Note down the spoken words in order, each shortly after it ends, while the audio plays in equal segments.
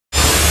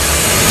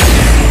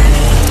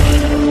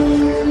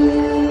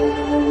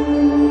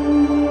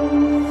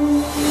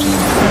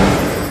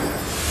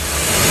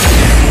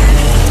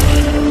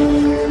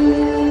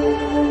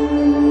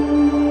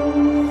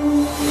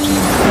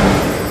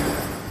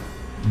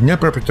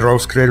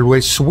Dnipropetrovsk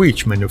railway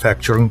switch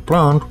manufacturing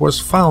plant was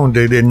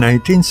founded in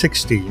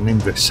 1916 in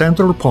the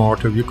central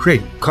part of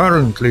Ukraine.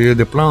 Currently,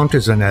 the plant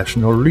is a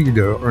national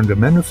leader in the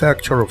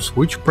manufacture of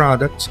switch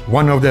products,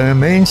 one of the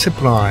main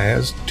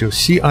suppliers to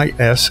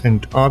CIS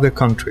and other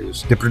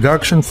countries. The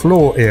production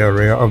floor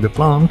area of the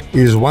plant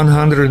is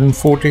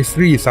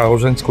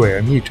 143,000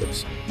 square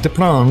meters. The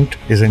plant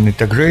is an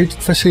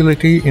integrated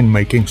facility in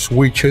making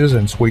switches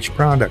and switch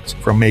products,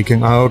 from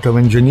making out of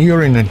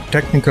engineering and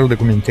technical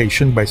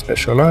documentation by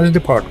specialized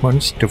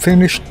departments to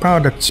finished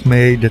products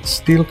made at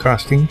steel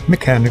casting,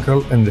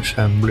 mechanical and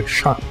assembly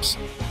shops.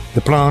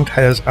 The plant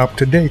has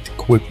up-to-date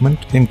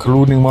equipment,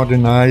 including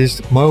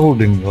modernized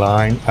molding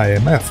line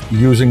IMF,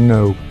 using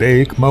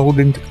no-bake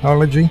molding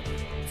technology,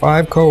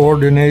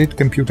 5-coordinate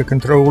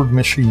computer-controlled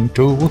machine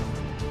tool,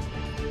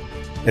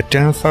 a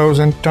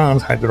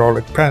 10,000-ton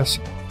hydraulic press,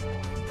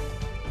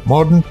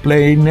 modern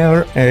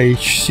planer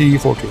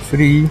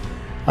HC43,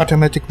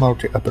 automatic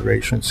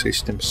multi-operation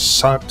system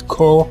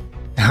SATCO,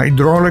 a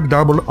hydraulic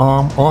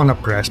double-arm honor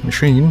press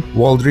machine,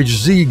 Waldrich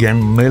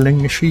Ziegen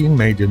milling machine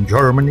made in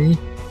Germany,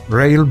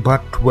 rail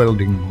butt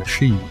welding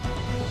machine,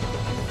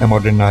 a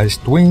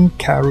modernized twin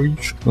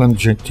carriage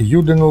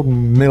longitudinal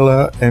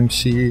Miller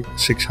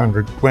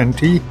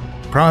MC620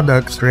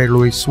 products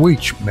railway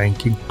switch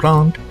making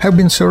plant have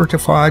been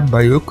certified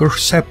by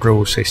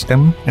Ukrsepro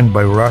system and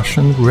by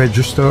Russian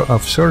Register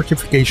of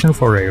Certification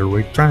for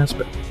Railway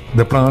Transport.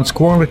 The plant's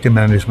quality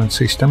management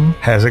system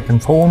has a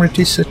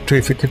conformity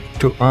certificate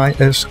to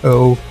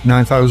ISO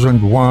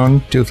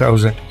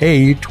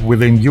 9001-2008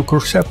 within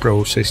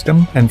Ukrsepro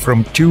system and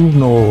from TÜV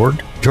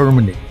Nord,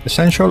 Germany.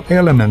 Essential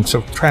elements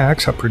of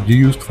tracks are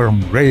produced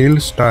from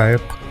rails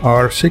type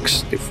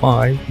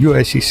R65,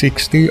 UIC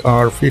 60,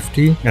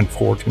 R50 and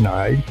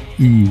 49,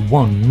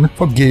 E1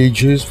 for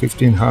gauges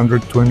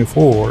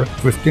 1524,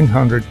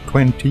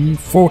 1520,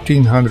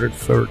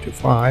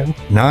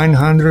 1435,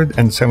 900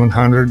 and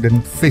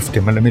 750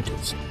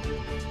 mm.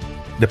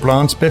 The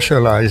plant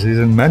specializes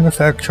in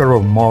manufacture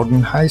of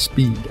modern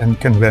high-speed and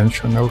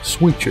conventional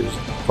switches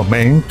for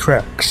main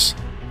tracks,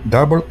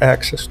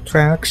 double-axis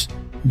tracks,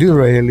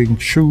 derailing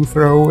shoe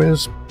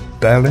throwers,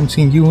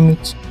 balancing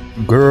units,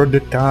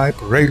 girder-type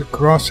rail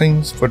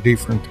crossings for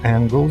different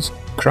angles,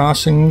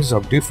 crossings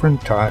of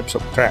different types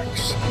of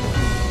tracks.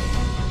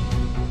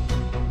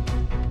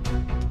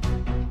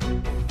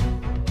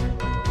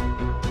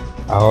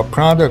 Our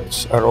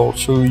products are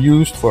also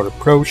used for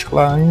approach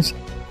lines,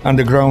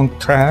 underground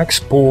tracks,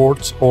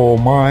 ports or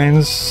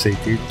mines,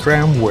 city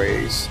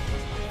tramways.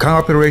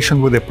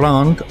 Cooperation with the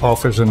plant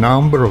offers a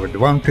number of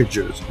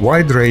advantages: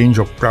 wide range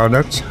of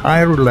products,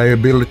 high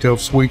reliability of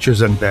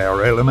switches and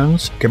their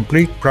elements,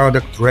 complete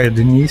product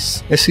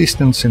readiness,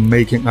 assistance in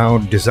making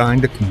out design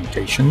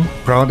documentation,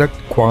 product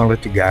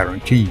quality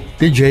guarantee.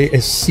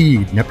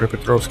 PJSC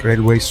Dnipropetrovsk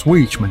railway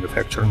switch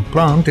manufacturing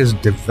plant is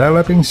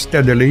developing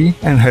steadily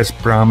and has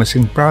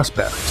promising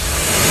prospects.